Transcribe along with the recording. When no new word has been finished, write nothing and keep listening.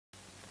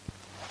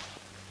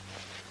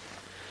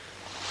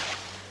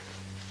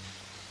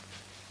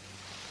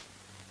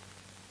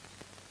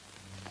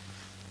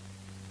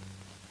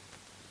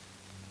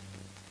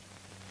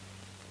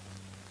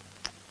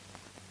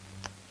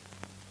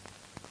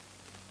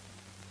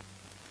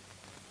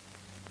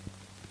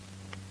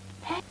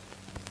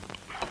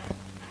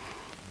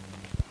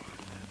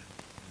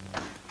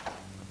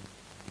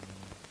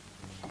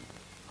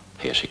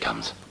Here she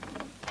comes.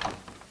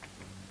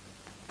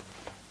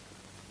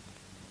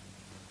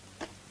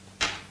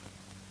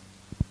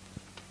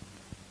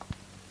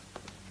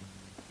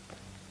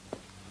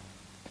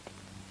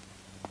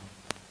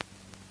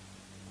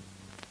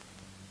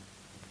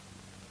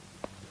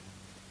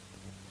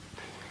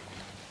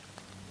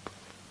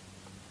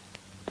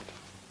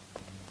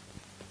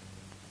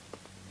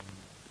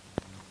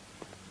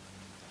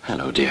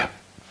 Hello, dear.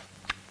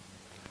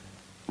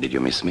 Did you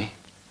miss me?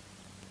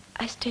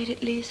 I stayed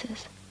at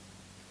Lise's.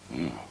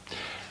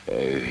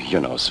 You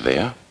know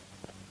Svea?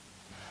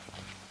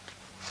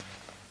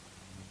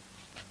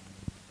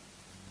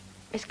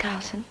 Miss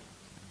Carlson,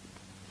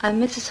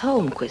 I'm Mrs.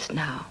 Holmquist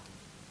now.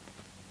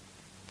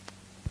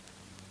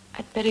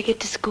 I'd better get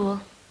to school.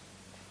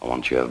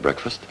 Won't you have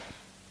breakfast?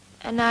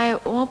 And I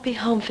won't be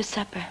home for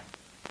supper.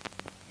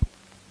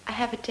 I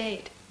have a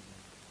date.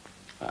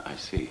 I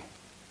see.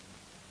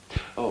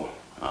 Oh,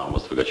 I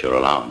almost forgot your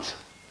allowance.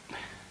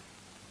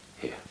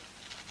 Here.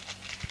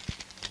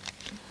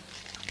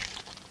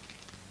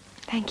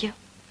 Thank you.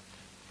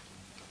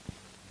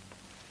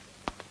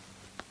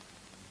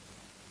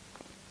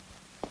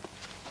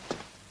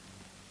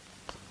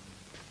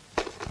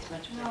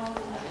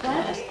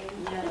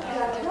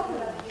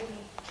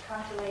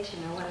 Consolation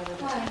or whatever.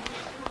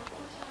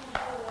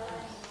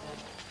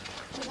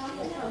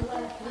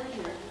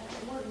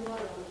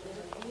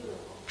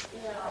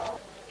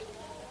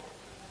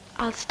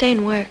 I'll stay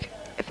and work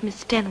if Miss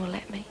Sten will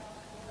let me.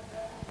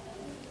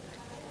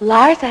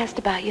 Lars asked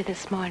about you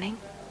this morning.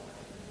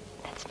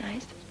 That's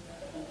nice.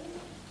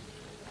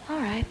 All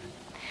right.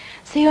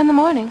 See you in the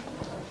morning.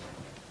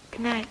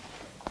 Good night.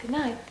 Good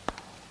night.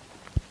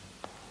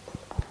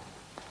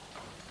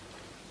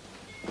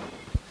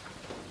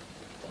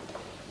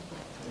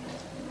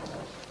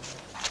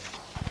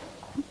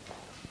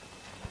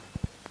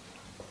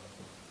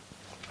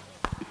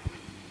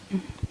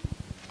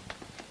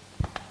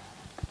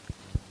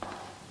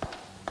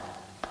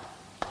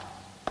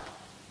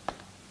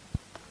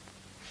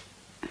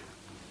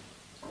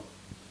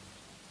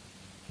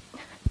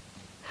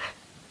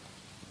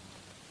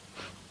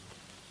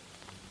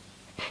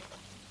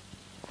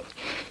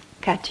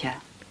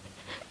 Katja.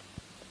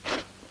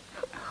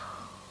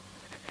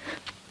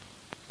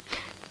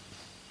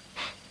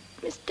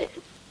 Miss Sten,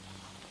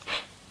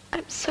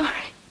 I'm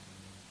sorry.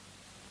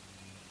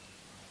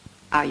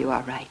 Are you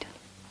all right?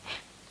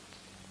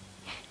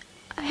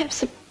 I have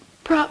some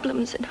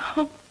problems at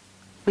home.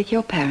 With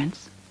your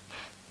parents?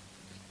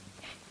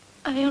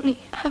 I only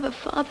have a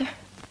father.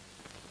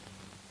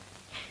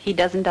 He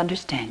doesn't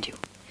understand you.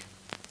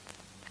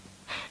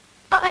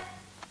 I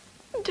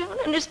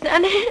don't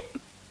understand him.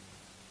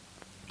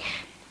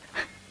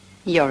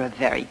 You're a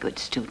very good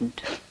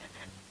student.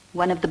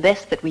 One of the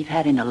best that we've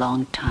had in a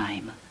long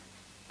time.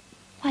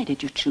 Why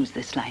did you choose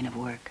this line of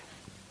work?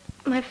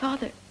 My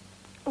father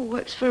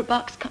works for a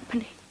box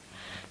company.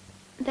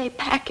 They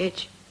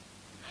package.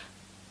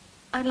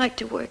 I'd like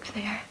to work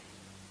there.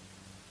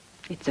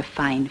 It's a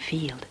fine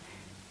field.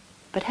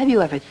 But have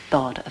you ever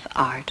thought of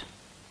art?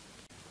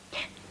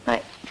 My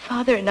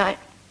father and I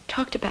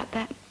talked about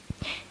that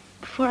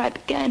before I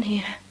began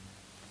here.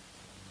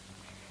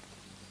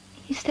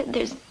 He said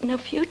there's no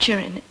future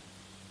in it.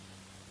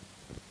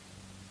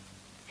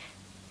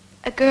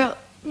 A girl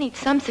needs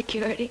some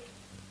security.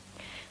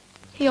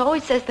 He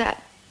always says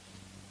that,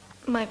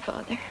 my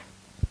father.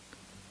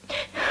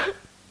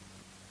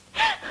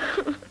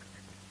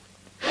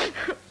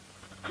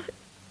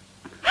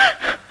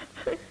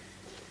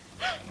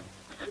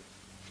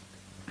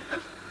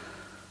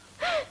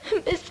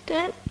 Miss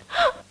Sten,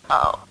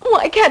 oh,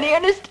 why can't he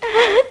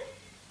understand?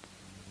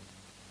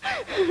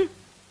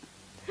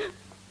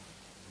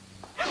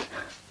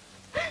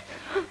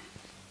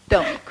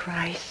 Don't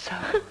cry so.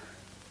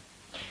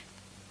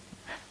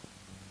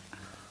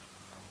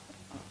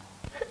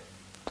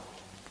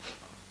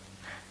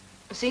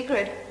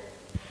 Secret.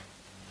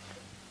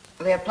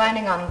 They're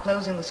planning on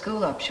closing the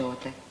school up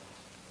shortly.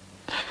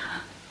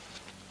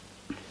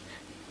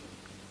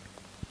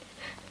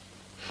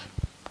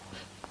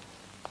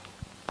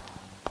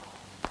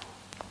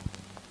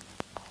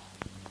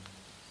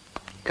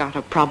 Got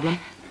a problem?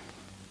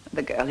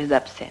 The girl is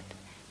upset.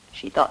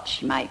 She thought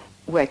she might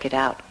work it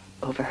out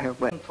over her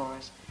work. For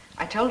us.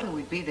 I told her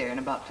we'd be there in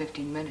about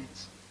 15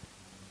 minutes.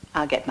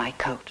 I'll get my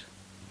coat.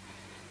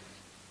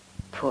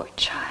 Poor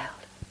child.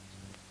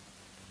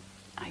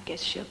 I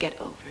guess she'll get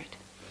over it.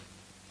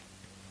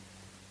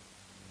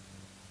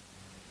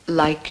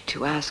 Like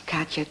to ask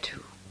Katja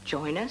to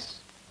join us?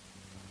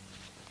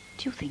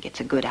 Do you think it's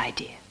a good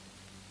idea?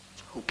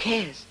 Who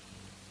cares?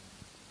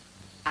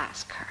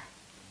 Ask her.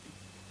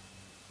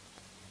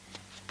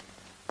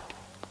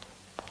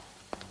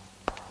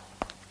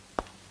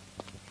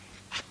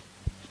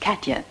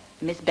 Katja,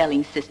 Miss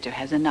Belling's sister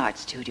has an art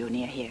studio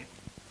near here.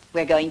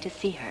 We're going to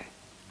see her.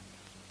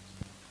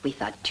 We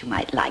thought you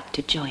might like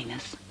to join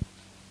us.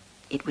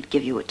 It would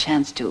give you a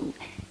chance to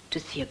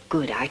see a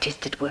good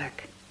artist at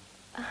work.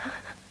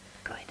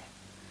 Good.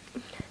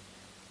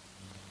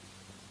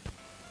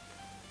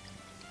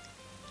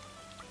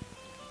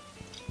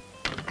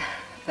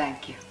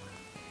 Thank you.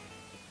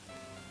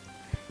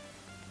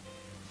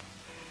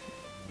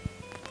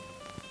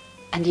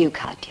 And you,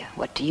 Katja,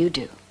 what do you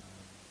do?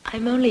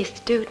 I'm only a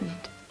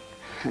student.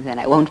 Then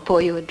I won't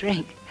pour you a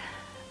drink.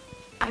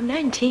 I'm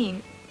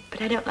 19,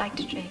 but I don't like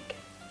to drink.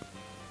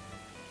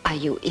 Are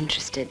you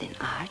interested in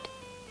art?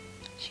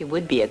 She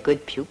would be a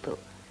good pupil.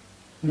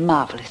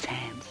 Marvelous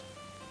hands.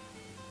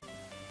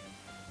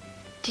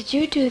 Did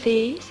you do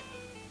these?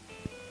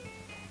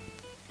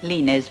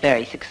 Lena is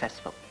very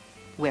successful.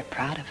 We're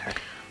proud of her.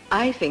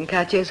 I think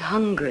Katya's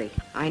hungry.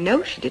 I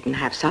know she didn't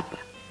have supper.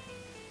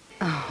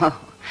 Oh,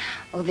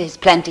 there's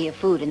plenty of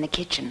food in the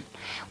kitchen.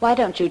 Why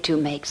don't you two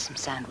make some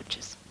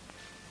sandwiches?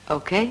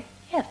 Okay.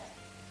 Yes.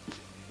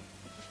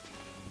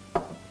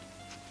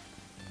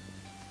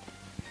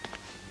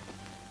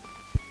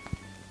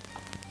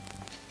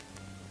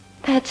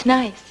 That's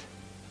nice.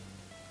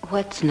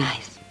 What's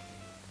nice?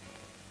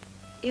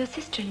 Your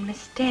sister and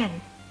Miss Den.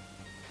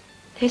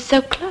 They're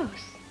so close.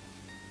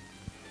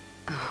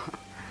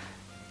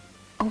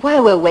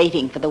 While we're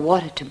waiting for the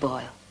water to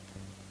boil,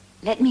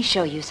 let me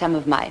show you some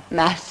of my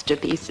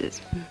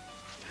masterpieces.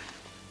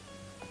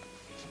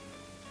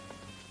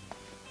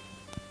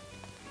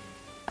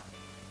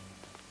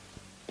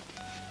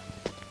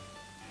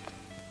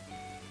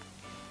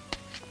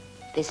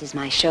 This is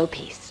my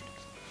showpiece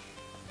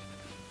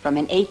from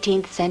an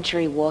 18th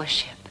century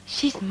warship.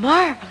 She's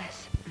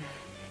marvelous.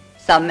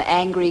 Some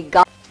angry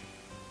god.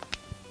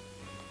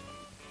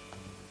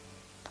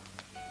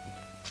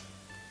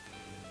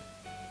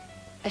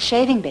 A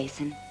shaving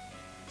basin,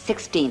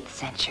 16th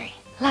century.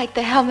 Like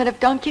the helmet of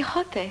Don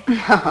Quixote.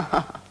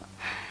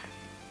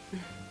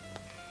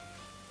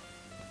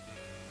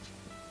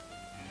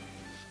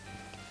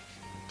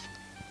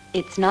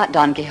 It's not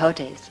Don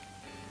Quixote's,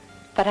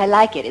 but I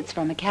like it. It's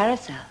from a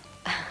carousel.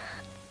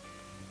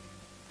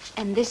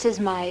 And this is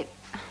my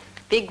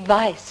big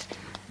vice.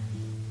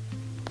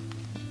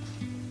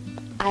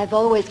 I've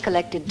always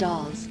collected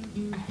dolls.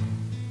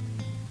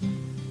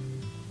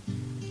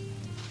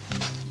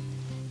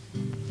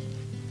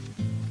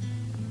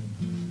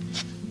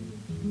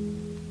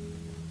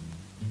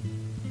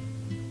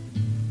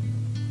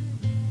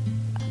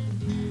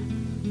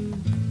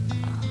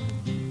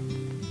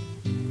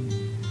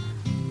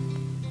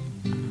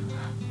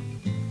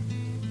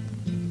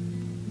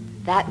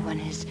 That one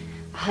is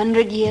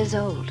 100 years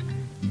old.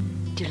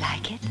 Do you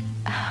like it?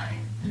 Oh.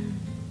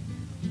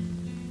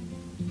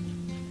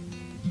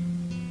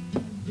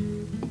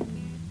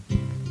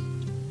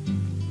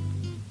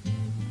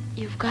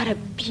 You've got a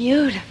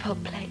beautiful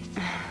place.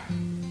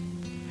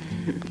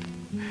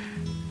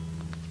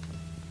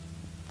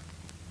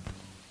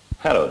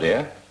 Hello,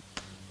 dear.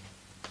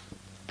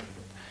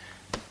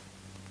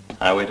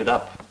 I waited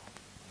up.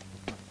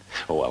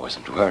 Oh, I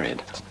wasn't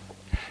worried.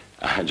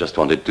 I just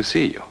wanted to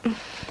see you.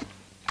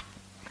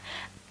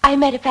 I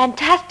met a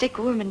fantastic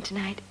woman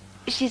tonight.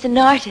 She's an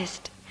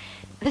artist.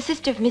 The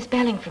sister of Miss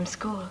Belling from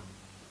school.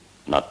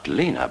 Not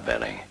Lena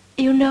Belling.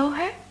 You know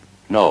her?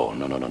 No,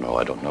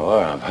 I don't know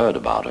her. I've heard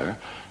about her.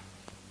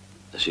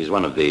 She's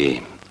one of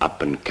the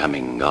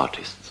up-and-coming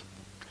artists.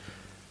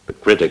 The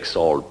critics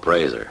all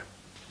praise her,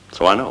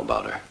 so I know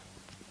about her.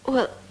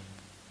 Well,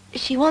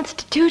 she wants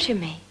to tutor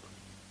me.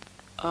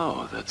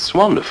 Oh, that's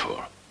wonderful.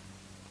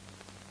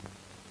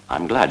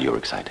 I'm glad you're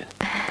excited.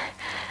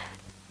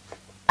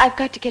 I've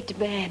got to get to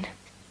bed.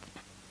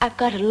 I've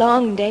got a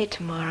long day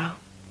tomorrow.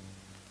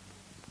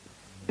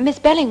 Miss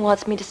Belling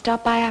wants me to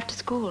stop by after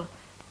school.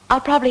 I'll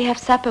probably have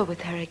supper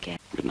with her again.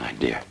 Good night,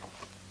 dear.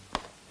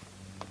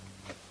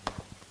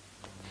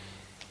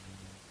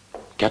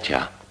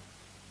 Katja.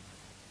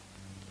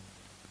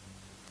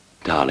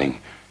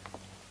 Darling,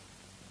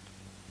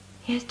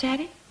 Yes,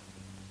 Daddy?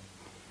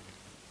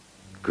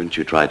 couldn't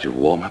you try to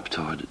warm up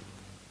towards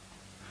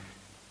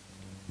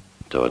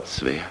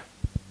Svea?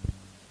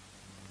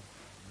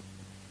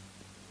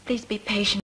 Please be patient.